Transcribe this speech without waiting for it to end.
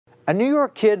A New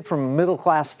York kid from a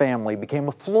middle-class family became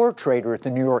a floor trader at the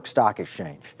New York Stock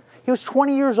Exchange. He was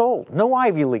 20 years old, no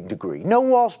Ivy League degree, no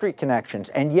Wall Street connections,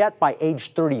 and yet by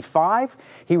age 35,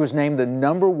 he was named the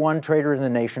 #1 trader in the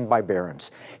nation by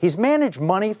Barron's. He's managed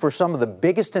money for some of the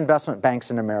biggest investment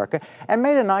banks in America and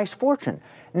made a nice fortune.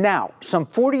 Now, some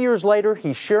 40 years later,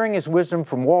 he's sharing his wisdom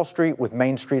from Wall Street with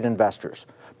Main Street investors.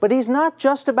 But he's not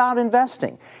just about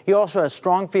investing. He also has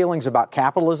strong feelings about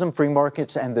capitalism, free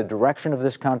markets, and the direction of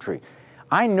this country.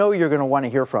 I know you're going to want to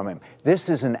hear from him. This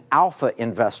is an alpha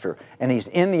investor, and he's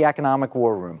in the economic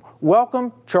war room.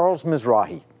 Welcome, Charles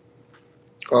Mizrahi.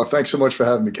 Thanks so much for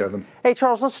having me, Kevin. Hey,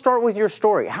 Charles, let's start with your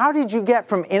story. How did you get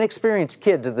from inexperienced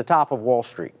kid to the top of Wall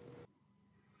Street?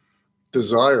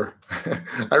 Desire.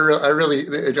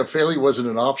 Failure wasn't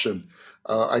an option.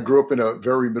 I grew up in a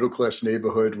very middle-class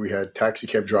neighborhood. We had taxi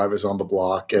cab drivers on the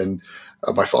block, and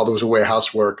my father was away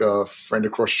housework. A friend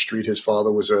across the street, his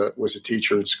father was a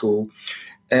teacher in school.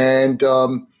 And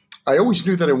I always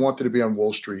knew that I wanted to be on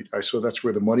Wall Street. I saw that's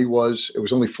where the money was. It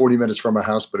was only 40 minutes from my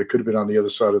house, but it could have been on the other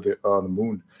side of the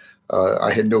moon.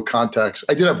 I had no contacts.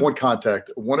 I did have one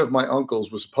contact. One of my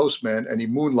uncles was a postman, and he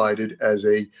moonlighted as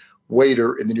a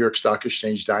waiter in the New York Stock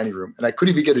Exchange dining room, and I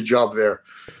couldn't even get a job there.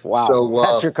 Wow, so,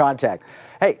 that's your contact.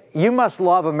 Hey, you must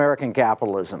love American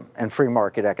capitalism and free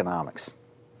market economics.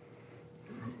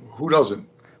 Who doesn't?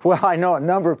 Well, I know a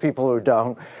number of people who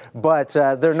don't, but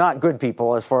they're not good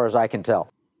people as far as I can tell.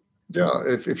 Yeah,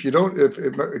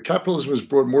 if capitalism has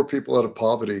brought more people out of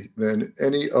poverty than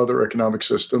any other economic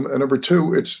system, and number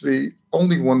two, it's the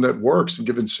only one that works and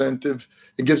gives incentive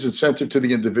to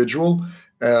the individual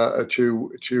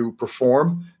to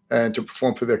perform and to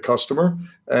perform for their customer,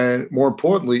 and more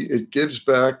importantly, it gives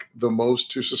back the most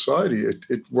to society.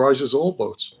 It rises all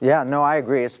boats. Yeah, no, I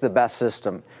agree. It's the best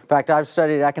system. In fact, I've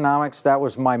studied economics. That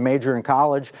was my major in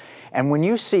college. And when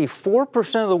you see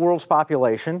 4% of the world's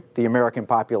population, the American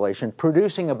population,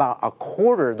 producing about a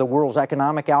quarter of the world's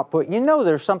economic output, you know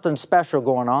there's something special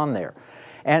going on there.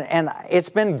 And it's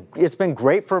been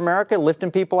great for America,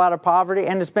 lifting people out of poverty,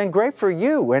 and it's been great for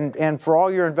you and for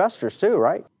all your investors too,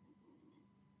 right?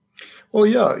 Well,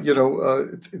 yeah,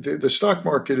 the stock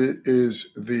market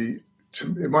is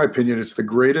in my opinion, it's the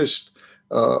greatest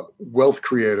wealth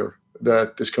creator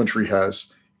that this country has.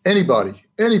 Anybody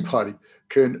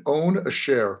can own a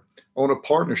share, own a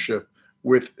partnership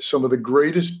with some of the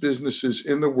greatest businesses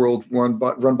in the world, run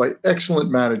by excellent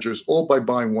managers, all by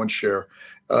buying one share.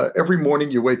 Every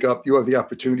morning you wake up, you have the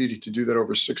opportunity to do that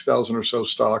over 6,000 or so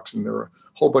stocks, and there are a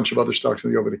whole bunch of other stocks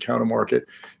in the over-the-counter market.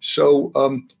 So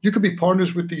you could be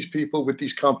partners with these people, with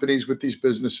these companies, with these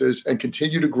businesses, and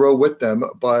continue to grow with them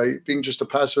by being just a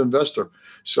passive investor.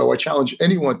 So I challenge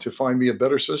anyone to find me a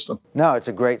better system. No, it's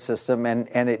a great system,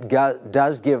 and it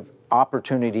does give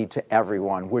opportunity to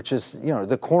everyone, which is,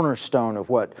 the cornerstone of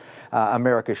what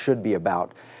America should be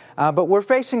about. But we're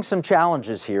facing some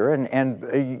challenges here,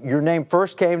 and your name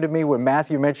first came to me when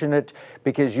Matthew mentioned it,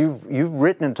 because you've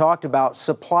written and talked about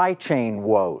supply chain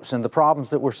woes and the problems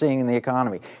that we're seeing in the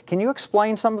economy. Can you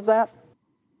explain some of that?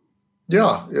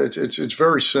 Yeah, it's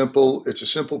very simple. It's a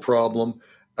simple problem,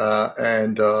 but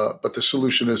the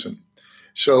solution isn't.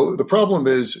 So the problem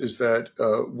is that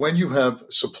when you have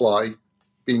supply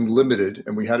being limited,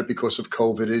 and we had it because of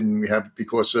COVID, and we have it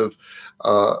because of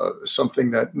something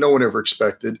that no one ever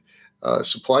expected.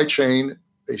 Supply chain,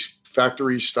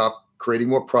 factories stop creating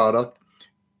more product.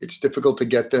 It's difficult to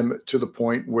get them to the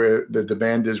point where the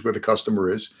demand is, where the customer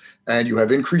is. And you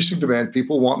have increasing demand.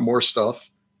 People want more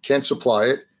stuff, can't supply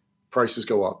it, prices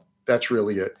go up. That's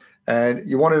really it. And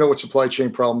you want to know what supply chain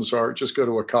problems are, just go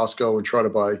to a Costco and try to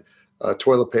buy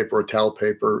toilet paper or towel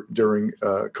paper during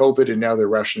COVID, and now they're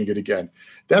rationing it again.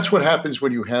 That's what happens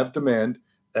when you have demand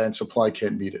and supply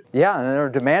can't meet it. Yeah, and our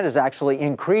demand has actually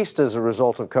increased as a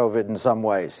result of COVID in some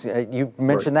ways. You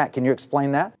mentioned that. Can you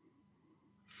explain that?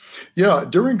 Yeah,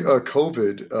 during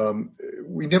COVID,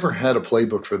 we never had a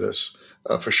playbook for this,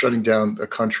 for shutting down a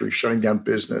country, shutting down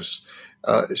business.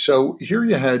 So here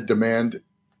you had demand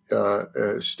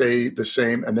stay the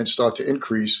same and then start to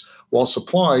increase, while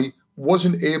supply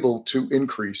wasn't able to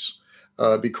increase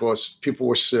because people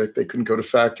were sick. They couldn't go to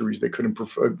factories. They couldn't,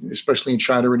 especially in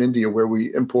China and India, where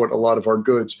we import a lot of our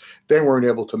goods. They weren't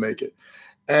able to make it.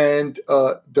 And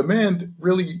demand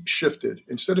really shifted.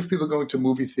 Instead of people going to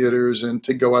movie theaters and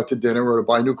to go out to dinner or to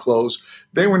buy new clothes,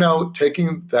 they were now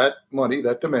taking that money,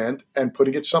 that demand, and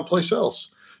putting it someplace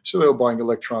else. So they were buying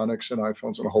electronics and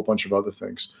iPhones and a whole bunch of other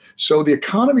things. So the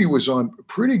economy was on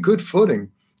pretty good footing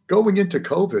going into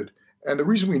COVID. And the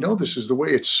reason we know this is the way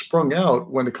it sprung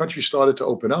out when the country started to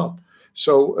open up.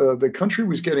 So the country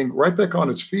was getting right back on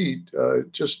its feet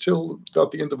just till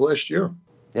about the end of last year.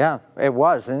 Yeah, it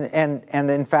was. And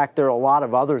in fact, there are a lot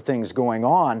of other things going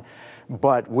on,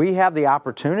 but we have the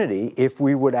opportunity, if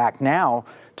we would act now,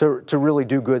 to really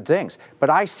do good things. But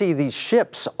I see these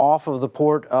ships off of the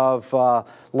port of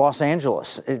Los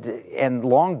Angeles and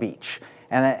Long Beach,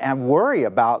 and I worry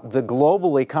about the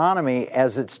global economy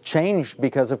as it's changed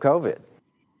because of COVID.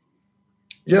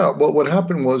 Yeah, well, what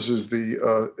happened is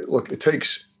look, it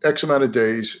takes X amount of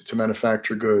days to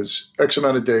manufacture goods, X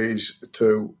amount of days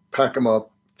to pack them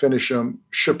up, finish them,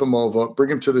 ship them over, bring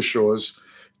them to the shores,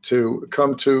 to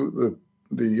come to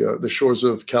the shores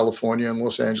of California and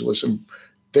Los Angeles, and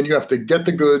then you have to get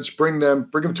the goods, bring them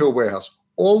to a warehouse.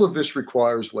 All of this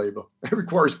requires labor. It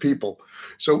requires people.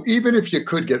 So even if you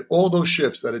could get all those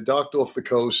ships that are docked off the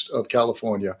coast of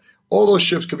California, all those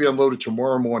ships could be unloaded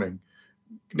tomorrow morning.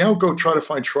 Now go try to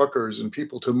find truckers and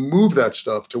people to move that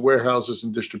stuff to warehouses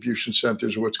and distribution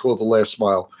centers, or what's called the last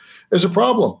mile. There's a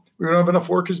problem. We don't have enough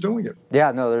workers doing it.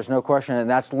 Yeah, no, there's no question. And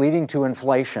that's leading to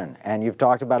inflation. And you've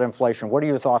talked about inflation. What are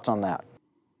your thoughts on that?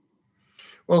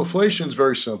 Well, inflation is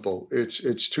very simple.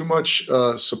 It's too much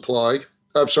supply.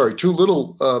 I'm sorry, too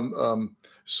little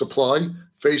supply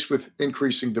faced with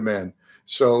increasing demand.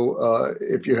 So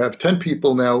if you have 10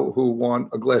 people now who want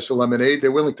a glass of lemonade,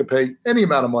 they're willing to pay any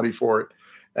amount of money for it,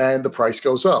 and the price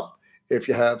goes up. If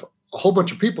you have a whole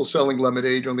bunch of people selling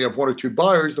lemonade, you only have one or two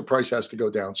buyers, the price has to go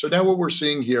down. So now what we're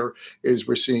seeing here is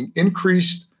we're seeing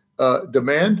increased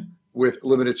demand with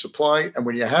limited supply. And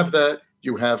when you have that,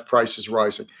 you have prices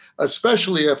rising,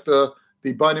 especially after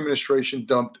the Biden administration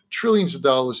dumped trillions of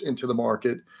dollars into the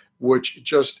market, which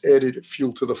just added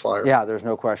fuel to the fire. Yeah, there's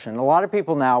no question. A lot of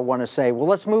people now want to say, well,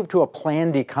 let's move to a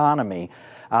planned economy.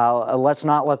 Let's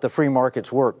not let the free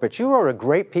markets work. But you wrote a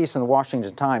great piece in the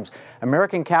Washington Times.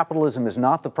 American capitalism is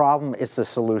not the problem, it's the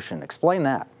solution. Explain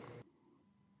that.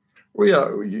 Well,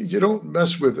 yeah, you don't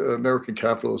mess with American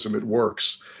capitalism. It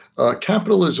works.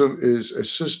 Capitalism is a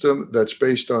system that's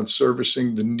based on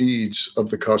servicing the needs of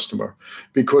the customer.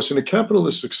 Because in a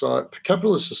capitalist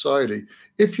society,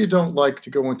 if you don't like to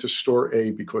go into store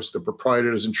A because the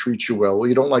proprietor doesn't treat you well, or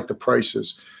you don't like the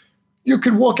prices, you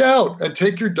could walk out and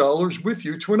take your dollars with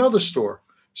you to another store.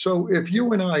 So if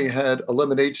you and I had a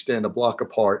lemonade stand a block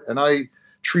apart and I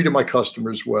treated my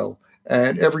customers well,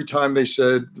 and every time they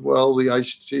said, well, the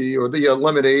iced tea or the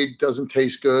lemonade doesn't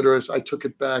taste good, or I took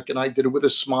it back and I did it with a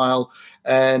smile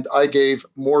and I gave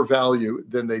more value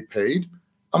than they paid,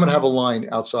 I'm going to have a line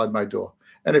outside my door.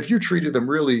 And if you treated them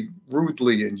really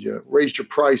rudely and you raised your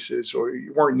prices, or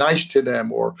you weren't nice to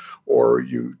them, or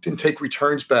you didn't take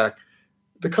returns back,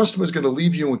 the customer is going to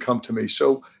leave you and come to me.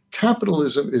 So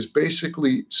capitalism is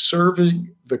basically serving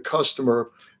the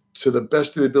customer to the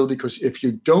best of the ability, because if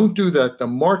you don't do that, the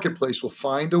marketplace will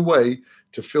find a way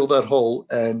to fill that hole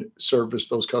and service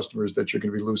those customers that you're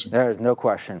going to be losing. There's no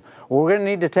question. Well, we're going to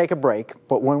need to take a break,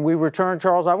 but when we return,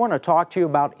 Charles, I want to talk to you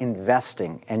about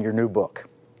investing and your new book.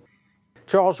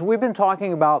 Charles, we've been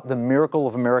talking about the miracle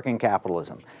of American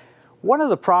capitalism. One of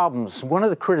the problems, one of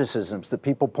the criticisms that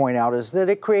people point out is that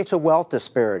it creates a wealth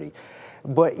disparity.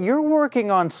 But you're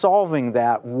working on solving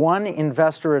that one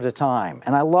investor at a time.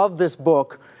 And I love this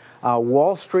book,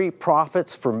 Wall Street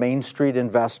Profits for Main Street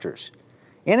Investors.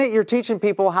 In it, you're teaching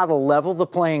people how to level the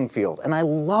playing field, and I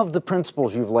love the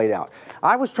principles you've laid out.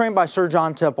 I was trained by Sir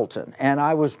John Templeton, and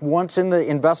I was once in the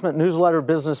investment newsletter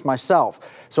business myself,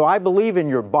 so I believe in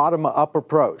your bottom-up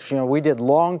approach. You know, we did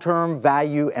long-term,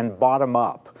 value, and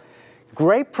bottom-up.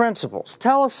 Great principles.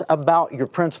 Tell us about your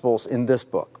principles in this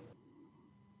book.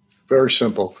 Very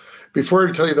simple. Before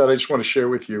I tell you that, I just want to share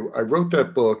with you, I wrote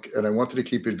that book and I wanted to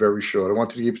keep it very short. I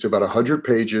wanted to keep it to about 100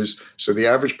 pages so the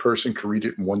average person could read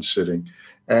it in one sitting.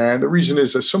 And the reason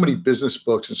is there's so many business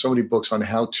books and so many books on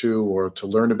how to or to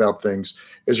learn about things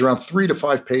is around 3 to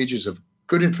 5 pages of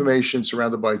good information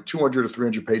surrounded by 200 or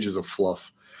 300 pages of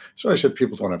fluff. So I said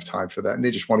people don't have time for that and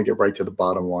they just want to get right to the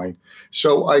bottom line.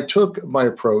 So I took my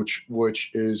approach,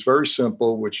 which is very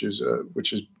simple, which is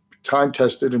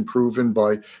time-tested and proven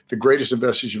by the greatest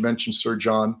investors you mentioned, Sir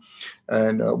John,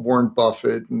 and Warren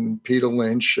Buffett, and Peter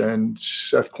Lynch, and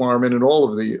Seth Klarman, and all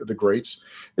of the greats.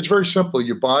 It's very simple.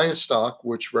 You buy a stock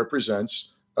which represents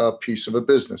a piece of a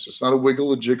business. It's not a wiggle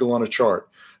or jiggle on a chart.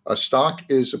 A stock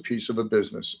is a piece of a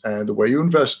business. And the way you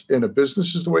invest in a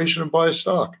business is the way you should buy a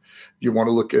stock. You want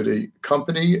to look at a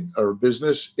company or a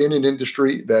business in an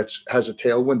industry that has a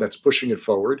tailwind that's pushing it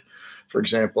forward. For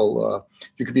example,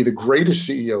 you could be the greatest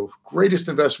CEO, greatest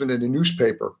investment in a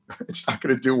newspaper. It's not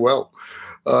going to do well.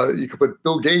 You could put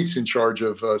Bill Gates in charge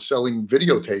of selling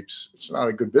videotapes. It's not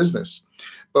a good business.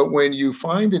 But when you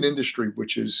find an industry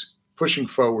which is pushing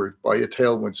forward by a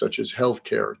tailwind such as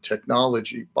healthcare,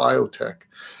 technology, biotech,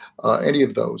 any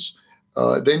of those,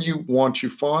 Then you want to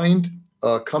find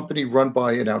a company run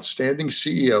by an outstanding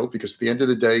CEO, because at the end of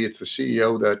the day, it's the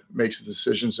CEO that makes the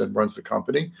decisions and runs the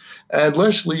company. And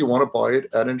lastly, you want to buy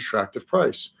it at an attractive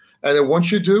price. And then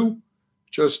once you do,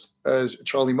 just as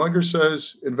Charlie Munger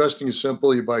says, investing is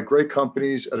simple. You buy great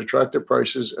companies at attractive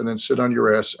prices and then sit on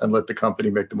your ass and let the company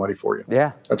make the money for you.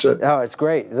 Yeah. That's it. Oh, it's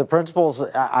great. The principles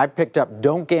I picked up: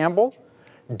 don't gamble,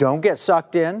 don't get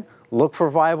sucked in, look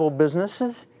for viable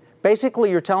businesses. Basically,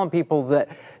 you're telling people that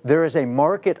there is a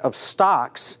market of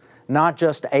stocks, not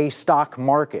just a stock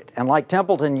market. And like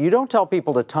Templeton, you don't tell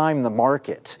people to time the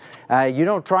market. You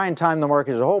don't try and time the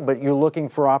market as a whole, but you're looking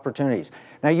for opportunities.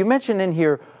 Now, you mentioned in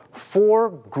here 4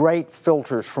 great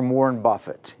filters from Warren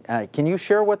Buffett. Can you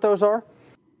share what those are?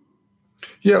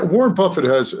 Yeah, Warren Buffett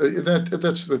has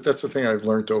that's the thing I've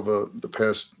learned over the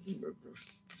past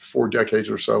 4 decades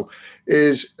or so,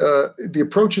 is the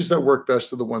approaches that work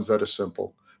best are the ones that are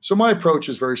simple. So my approach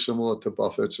is very similar to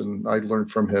Buffett's, and I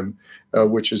learned from him,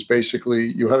 which is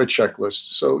basically you have a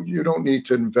checklist. So you don't need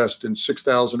to invest in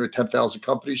 6,000 or 10,000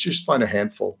 companies. You just find a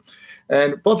handful.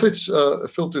 And Buffett's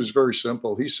filter is very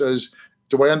simple. He says,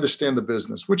 do I understand the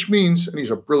business? Which means, and he's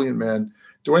a brilliant man,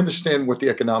 do I understand what the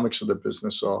economics of the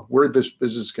business are? Where this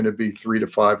business is going to be 3 to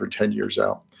 5 or 10 years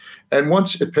out? And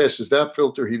once it passes that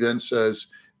filter, he then says,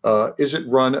 is it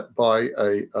run by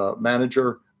a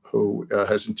manager who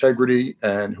has integrity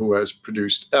and who has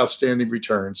produced outstanding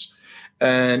returns?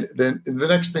 And then the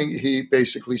next thing he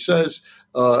basically says,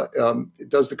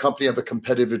 does the company have a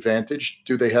competitive advantage?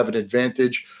 Do they have an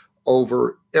advantage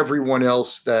over everyone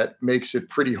else that makes it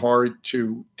pretty hard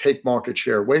to take market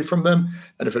share away from them?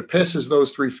 And if it passes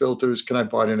those 3 filters, can I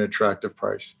buy at an attractive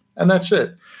price? And that's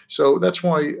it. So that's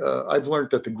why I've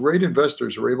learned that the great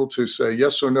investors are able to say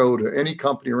yes or no to any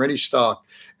company or any stock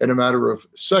in a matter of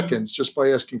seconds just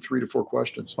by asking 3 to 4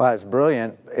 questions. Well, it's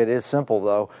brilliant. It is simple,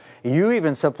 though. You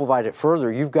even simplified it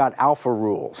further. You've got alpha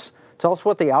rules. Tell us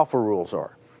what the alpha rules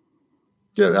are.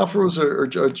 Yeah, alpha rules are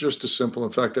just as simple.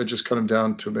 In fact, I just cut them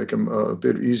down to make them a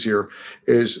bit easier.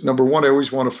 Is number 1, I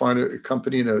always want to find a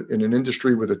company in an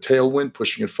industry with a tailwind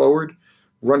pushing it forward,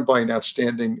 run by an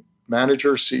outstanding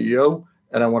manager, CEO,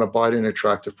 and I want to buy it at an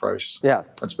attractive price. Yeah.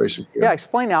 That's basically it. Yeah,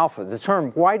 explain alpha, the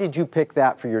term. Why did you pick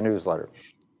that for your newsletter?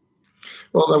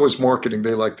 Well, that was marketing.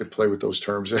 They like to play with those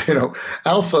terms.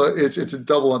 Alpha, it's a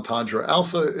double entendre.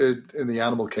 Alpha in the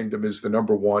animal kingdom is the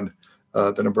number one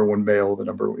male,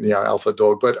 the alpha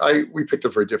dog. But we picked a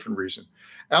very different reason.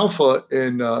 Alpha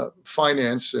in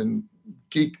finance and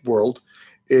geek world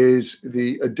is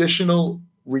the additional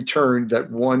return that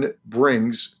one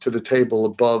brings to the table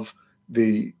above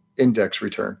the index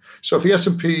return. So if the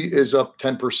S&P is up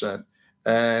 10%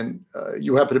 and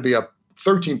you happen to be up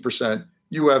 13%,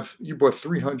 you brought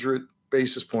 300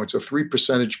 basis points or 3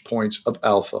 percentage points of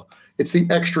alpha. It's the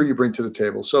extra you bring to the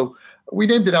table. So we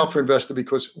named it Alpha Investor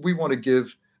because we want to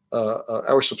give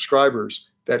our subscribers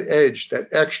that edge, that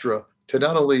extra, to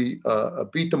not only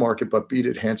beat the market, but beat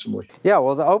it handsomely. Yeah,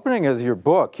 well, the opening of your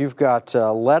book, you've got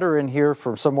a letter in here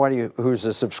from somebody who's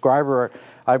a subscriber,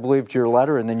 I believe, to your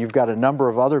letter, and then you've got a number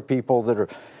of other people that are,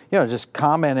 just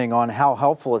commenting on how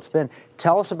helpful it's been.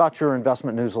 Tell us about your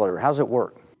investment newsletter. How's it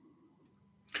work?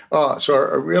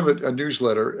 So we have a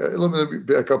newsletter. Let me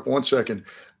back up 1 second.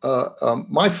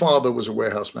 My father was a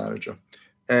warehouse manager.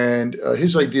 And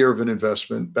his idea of an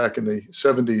investment back in the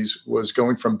 70s was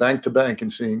going from bank to bank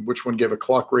and seeing which one gave a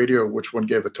clock radio, which one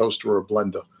gave a toaster or a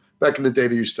blender. Back in the day,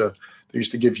 they used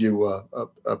to give you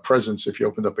presents if you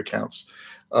opened up accounts.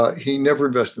 He never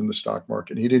invested in the stock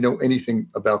market. He didn't know anything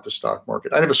about the stock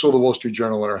market. I never saw the Wall Street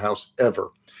Journal in our house ever.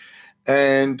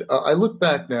 And I look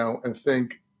back now and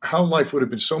think how life would have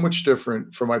been so much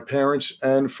different for my parents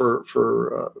and for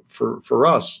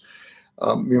us.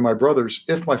 Me and my brothers,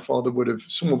 if my father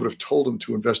someone would have told him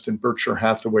to invest in Berkshire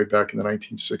Hathaway back in the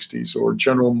 1960s, or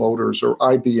General Motors, or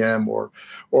IBM, or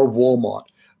Walmart.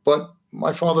 But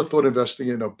my father thought investing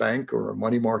in a bank or a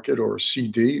money market or a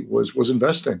CD was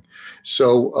investing.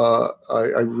 So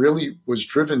I really was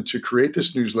driven to create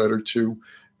this newsletter to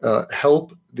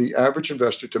help the average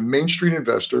investor, to Main Street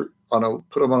investor,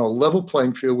 put them on a level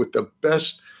playing field with the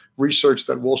best research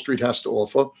that Wall Street has to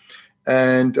offer.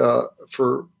 And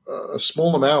for a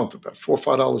small amount, about $4 or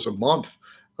 $5 a month,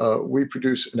 we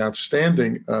produce an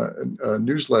outstanding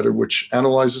newsletter which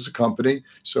analyzes a company,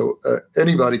 so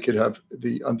anybody could have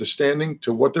the understanding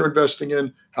to what they're investing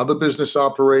in, how the business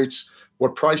operates,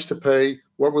 what price to pay,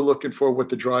 what we're looking for, what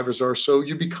the drivers are, so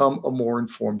you become a more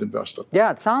informed investor.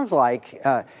 Yeah, it sounds like,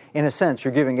 in a sense,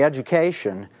 you're giving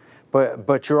education,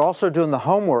 but you're also doing the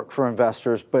homework for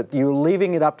investors, but you're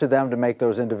leaving it up to them to make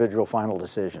those individual final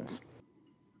decisions.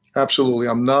 Absolutely.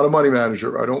 I'm not a money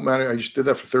manager. I don't manage. I just did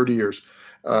that for 30 years.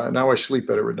 Now I sleep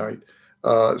better at night.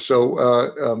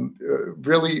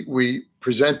 Really, we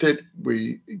present it,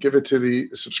 we give it to the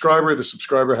subscriber. The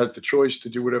subscriber has the choice to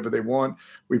do whatever they want.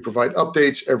 We provide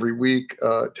updates every week,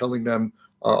 telling them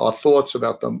our thoughts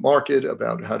about the market,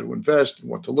 about how to invest and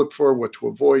what to look for, what to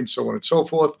avoid, and so on and so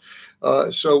forth.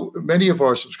 So many of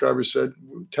our subscribers said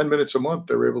 10 minutes a month,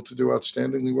 they're able to do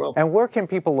outstandingly well. And where can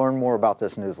people learn more about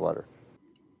this newsletter?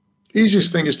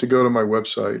 Easiest thing is to go to my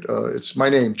website. It's my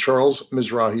name,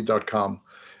 charlesmizrahi.com.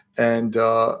 And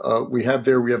we have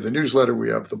the newsletter, we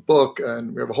have the book,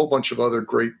 and we have a whole bunch of other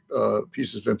great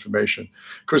pieces of information.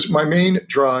 Because my main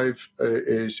drive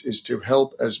is to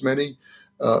help as many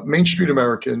Main Street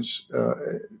Americans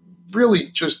really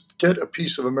just get a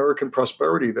piece of American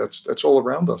prosperity that's all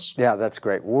around us. Yeah, that's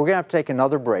great. We're going to have to take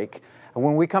another break. And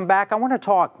when we come back, I want to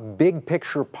talk big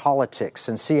picture politics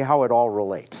and see how it all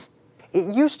relates.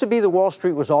 It used to be that Wall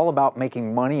Street was all about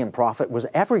making money and profit was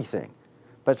everything.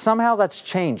 But somehow that's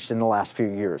changed in the last few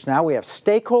years. Now we have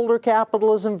stakeholder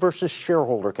capitalism versus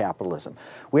shareholder capitalism.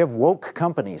 We have woke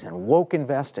companies and woke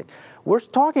investing. We're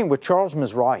talking with Charles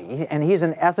Mizrahi, and he's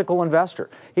an ethical investor.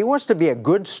 He wants to be a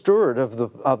good steward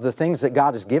of the things that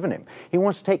God has given him. He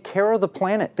wants to take care of the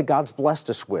planet that God's blessed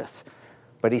us with.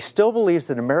 But he still believes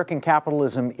that American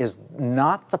capitalism is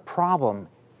not the problem,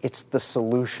 it's the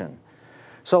solution.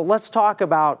 So let's talk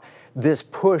about this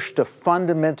push to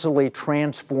fundamentally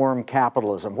transform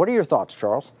capitalism. What are your thoughts,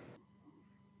 Charles?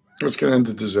 It's going to end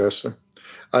in disaster.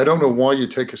 I don't know why you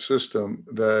take a system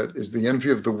that is the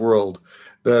envy of the world,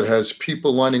 that has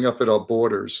people lining up at our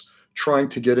borders trying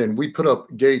to get in. We put up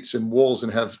gates and walls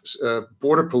and have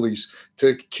border police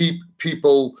to keep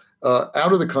people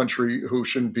out of the country who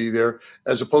shouldn't be there,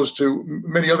 as opposed to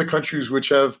many other countries which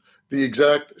have the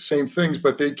exact same things,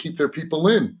 but they keep their people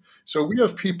in. So we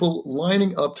have people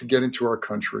lining up to get into our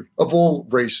country of all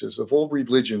races, of all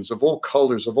religions, of all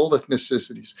colors, of all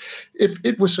ethnicities. If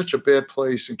it was such a bad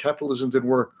place and capitalism didn't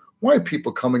work, why are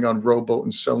people coming on rowboat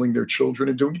and selling their children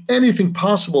and doing anything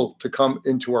possible to come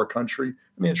into our country?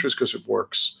 And the answer is because it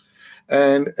works.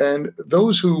 And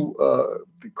those who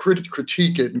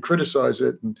critique it and criticize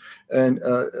it,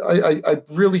 I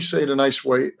really say it in a nice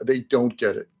way, they don't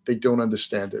get it. They don't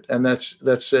understand it. And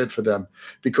that's sad for them,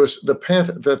 because the path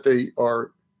that they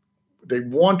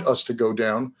want us to go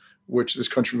down, which this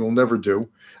country will never do,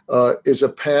 is a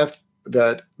path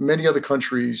that many other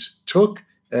countries took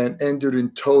and ended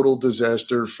in total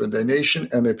disaster for their nation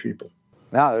and their people.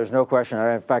 No, there's no question.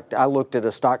 In fact, I looked at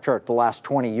a stock chart the last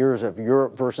 20 years of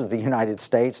Europe versus the United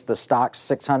States, the stock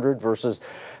 600 versus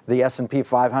the S&P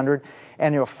 500.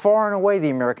 And far and away, the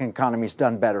American economy's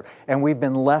done better. And we've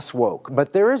been less woke.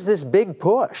 But there is this big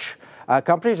push.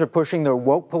 Companies are pushing their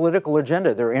woke political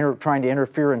agenda. They're trying to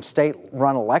interfere in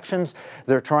state-run elections.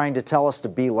 They're trying to tell us to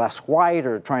be less white,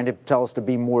 or trying to tell us to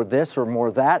be more this or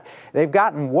more that. They've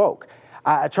gotten woke.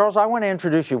 Charles, I want to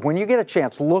introduce you. When you get a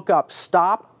chance, look up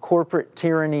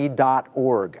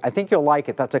stopcorporatetyranny.org. I think you'll like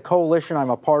it. That's a coalition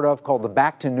I'm a part of called the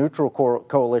Back to Neutral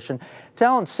Coalition,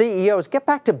 telling CEOs, get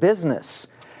back to business.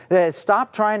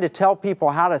 Stop trying to tell people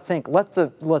how to think. Let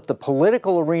the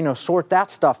political arena sort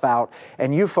that stuff out,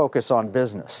 and you focus on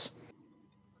business.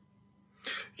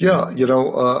 Yeah,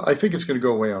 I think it's going to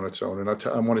go away on its own, and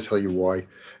I want to tell you why.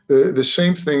 The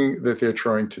same thing that they're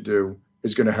trying to do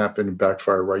is going to happen and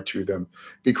backfire right to them,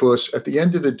 because at the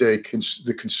end of the day,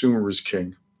 the consumer is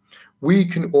king. We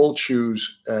can all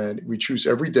choose, and we choose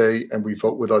every day, and we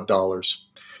vote with our dollars,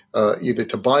 either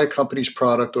to buy a company's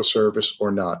product or service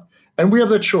or not. And we have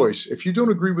that choice. If you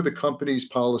don't agree with the company's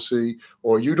policy,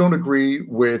 or you don't agree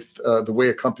with the way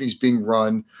a company's being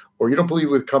run, or you don't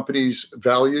believe with company's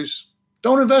values,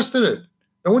 don't invest in it.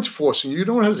 No one's forcing you.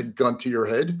 No one has a gun to your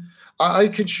head. I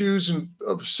can choose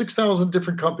 6,000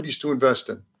 different companies to invest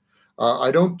in.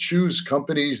 I don't choose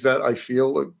companies that I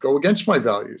feel go against my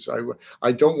values.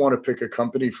 I don't want to pick a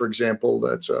company, for example,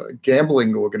 that's a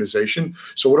gambling organization.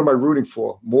 So what am I rooting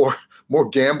for? More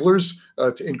gamblers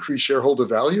to increase shareholder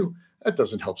value? That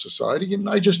doesn't help society, and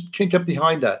I just can't get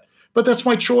behind that. But that's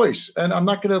my choice, and I'm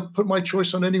not going to put my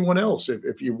choice on anyone else.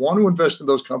 If you want to invest in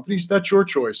those companies, that's your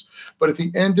choice. But at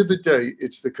the end of the day,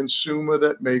 it's the consumer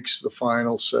that makes the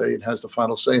final say and has the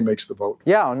final say and makes the vote.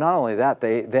 Yeah, not only that,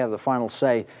 they have the final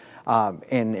say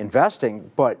in investing,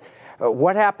 but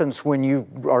what happens when you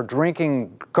are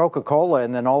drinking Coca-Cola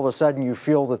and then all of a sudden you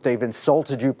feel that they've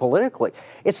insulted you politically?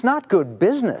 It's not good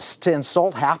business to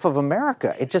insult half of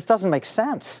America. It just doesn't make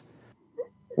sense.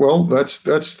 Well, that's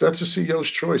a CEO's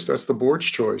choice. That's the board's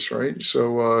choice, right?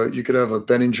 So you could have a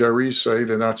Ben and Jerry's say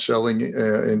they're not selling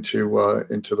into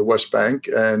the West Bank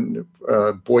and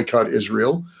boycott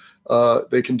Israel.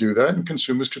 they can do that, and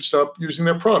consumers could stop using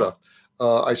their product.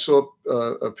 I saw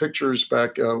pictures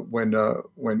back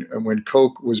when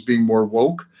Coke was being more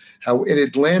woke. How in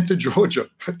Atlanta, Georgia,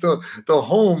 the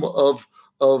home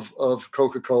of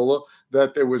Coca-Cola,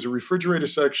 that there was a refrigerator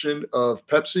section of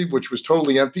Pepsi, which was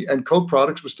totally empty, and Coke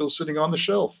products were still sitting on the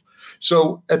shelf.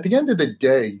 So at the end of the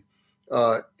day,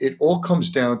 it all comes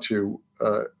down to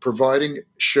providing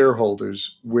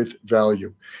shareholders with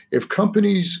value. If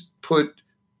companies put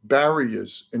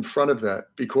barriers in front of that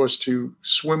because to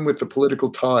swim with the political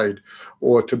tide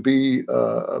or to be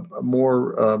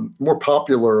more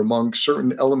popular among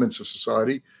certain elements of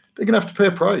society, they're going to have to pay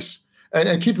a price.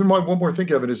 And keep in mind one more thing,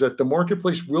 Kevin, is that the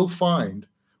marketplace will find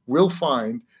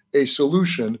a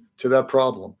solution to that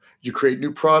problem. You create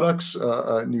new products,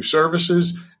 new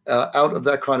services out of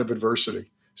that kind of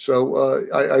adversity. So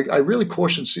I really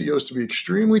caution CEOs to be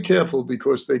extremely careful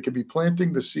because they could be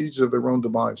planting the seeds of their own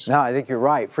demise. No, I think you're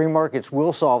right. Free markets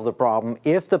will solve the problem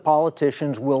if the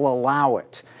politicians will allow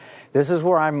it. This is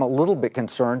where I'm a little bit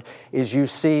concerned, is you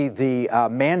see the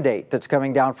mandate that's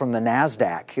coming down from the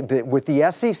NASDAQ, with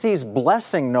the SEC's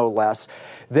blessing, no less,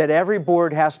 that every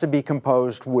board has to be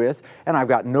composed with, and I've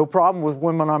got no problem with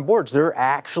women on boards. They're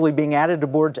actually being added to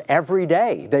boards every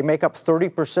day. They make up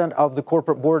 30% of the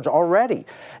corporate boards already.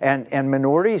 And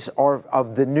minorities are,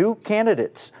 of the new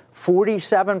candidates,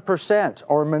 47%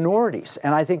 are minorities.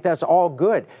 And I think that's all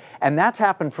good. And that's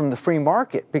happened from the free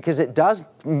market because it does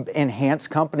enhance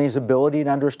companies' ability to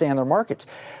understand their markets.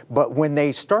 But when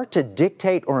they start to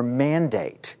dictate or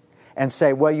mandate and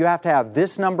say, well, you have to have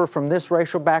this number from this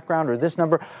racial background or this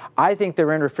number, I think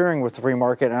they're interfering with the free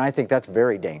market, and I think that's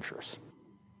very dangerous.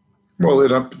 Well,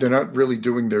 they're not really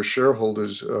doing their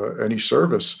shareholders any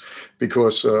service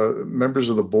because members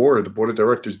of the board of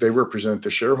directors, they represent the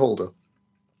shareholder.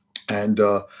 And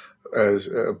as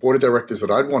board of directors that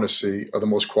I'd want to see are the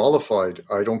most qualified.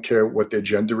 I don't care what their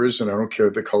gender is, and I don't care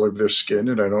the color of their skin,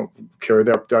 and I don't care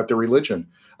about their religion.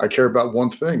 I care about one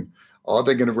thing. Are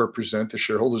they going to represent the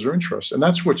shareholders' interests? And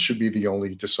that's what should be the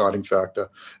only deciding factor,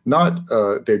 not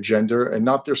their gender and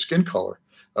not their skin color.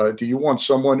 Do you want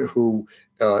someone who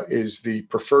is the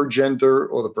preferred gender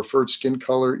or the preferred skin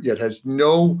color, yet has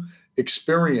no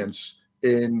experience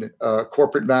in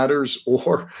corporate matters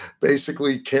or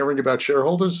basically caring about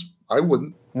shareholders? I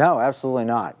wouldn't. No, absolutely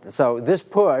not. So this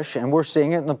push, and we're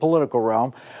seeing it in the political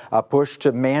realm, a push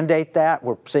to mandate that.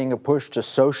 We're seeing a push to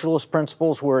socialist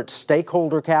principles where it's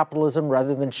stakeholder capitalism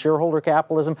rather than shareholder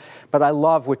capitalism. But I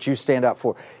love what you stand up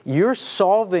for. You're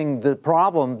solving the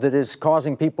problem that is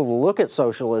causing people to look at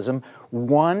socialism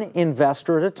one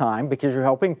investor at a time, because you're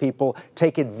helping people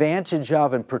take advantage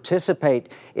of and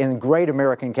participate in great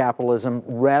American capitalism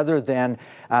rather than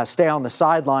stay on the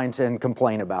sidelines and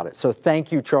complain about it. So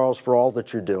thank you, Charles, for all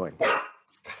that you're doing.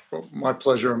 Well, my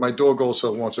pleasure. And my dog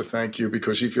also wants to thank you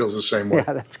because he feels the same way.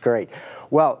 Yeah, that's great.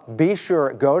 Well, be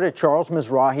sure, go to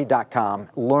charlesmizrahi.com,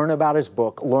 learn about his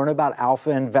book, learn about alpha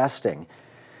investing.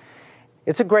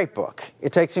 It's a great book.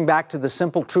 It takes him back to the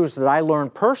simple truths that I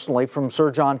learned personally from Sir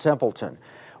John Templeton.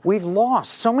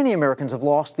 So many Americans have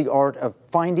lost the art of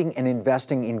finding and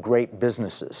investing in great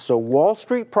businesses. So Wall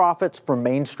Street profits from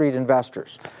Main Street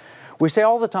investors. We say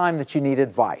all the time that you need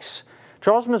advice.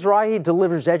 Charles Mizrahi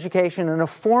delivers education in a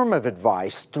form of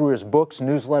advice through his books,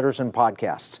 newsletters, and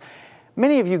podcasts.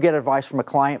 Many of you get advice from a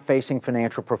client-facing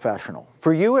financial professional.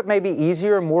 For you, it may be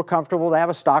easier and more comfortable to have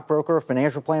a stockbroker, a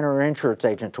financial planner, or insurance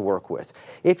agent to work with.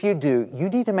 If you do, you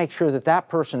need to make sure that that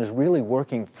person is really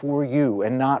working for you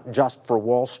and not just for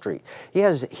Wall Street.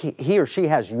 He or she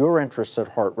has your interests at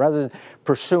heart rather than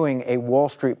pursuing a Wall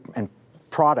Street and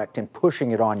product and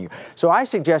pushing it on you. So I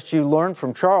suggest you learn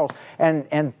from Charles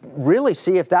and really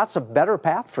see if that's a better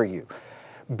path for you.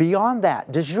 Beyond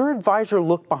that, does your advisor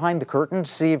look behind the curtain to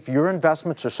see if your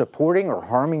investments are supporting or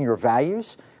harming your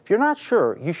values? If you're not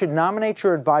sure, you should nominate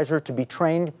your advisor to be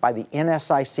trained by the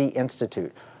NSIC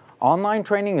Institute. Online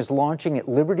training is launching at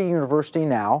Liberty University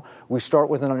now. We start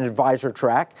with an advisor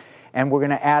track, and we're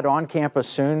going to add on campus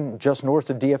soon, just north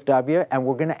of DFW, and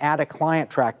we're going to add a client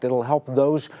track that'll help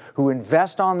those who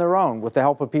invest on their own with the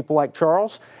help of people like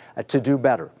Charles to do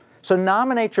better. So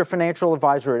nominate your financial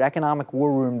advisor at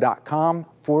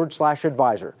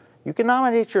economicwarroom.com/advisor. You can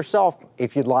nominate yourself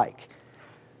if you'd like.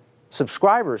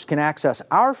 Subscribers can access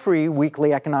our free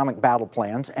weekly economic battle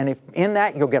plans, and if in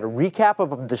that you'll get a recap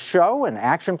of the show, an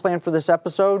action plan for this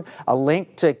episode, a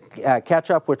link to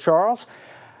catch up with Charles.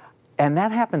 And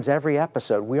that happens every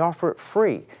episode. We offer it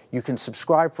free. You can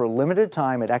subscribe for a limited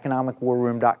time at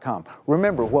economicwarroom.com.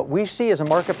 Remember, what we see as a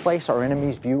marketplace, our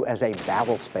enemies view as a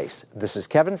battle space. This is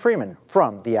Kevin Freeman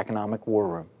from the Economic War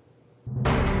Room.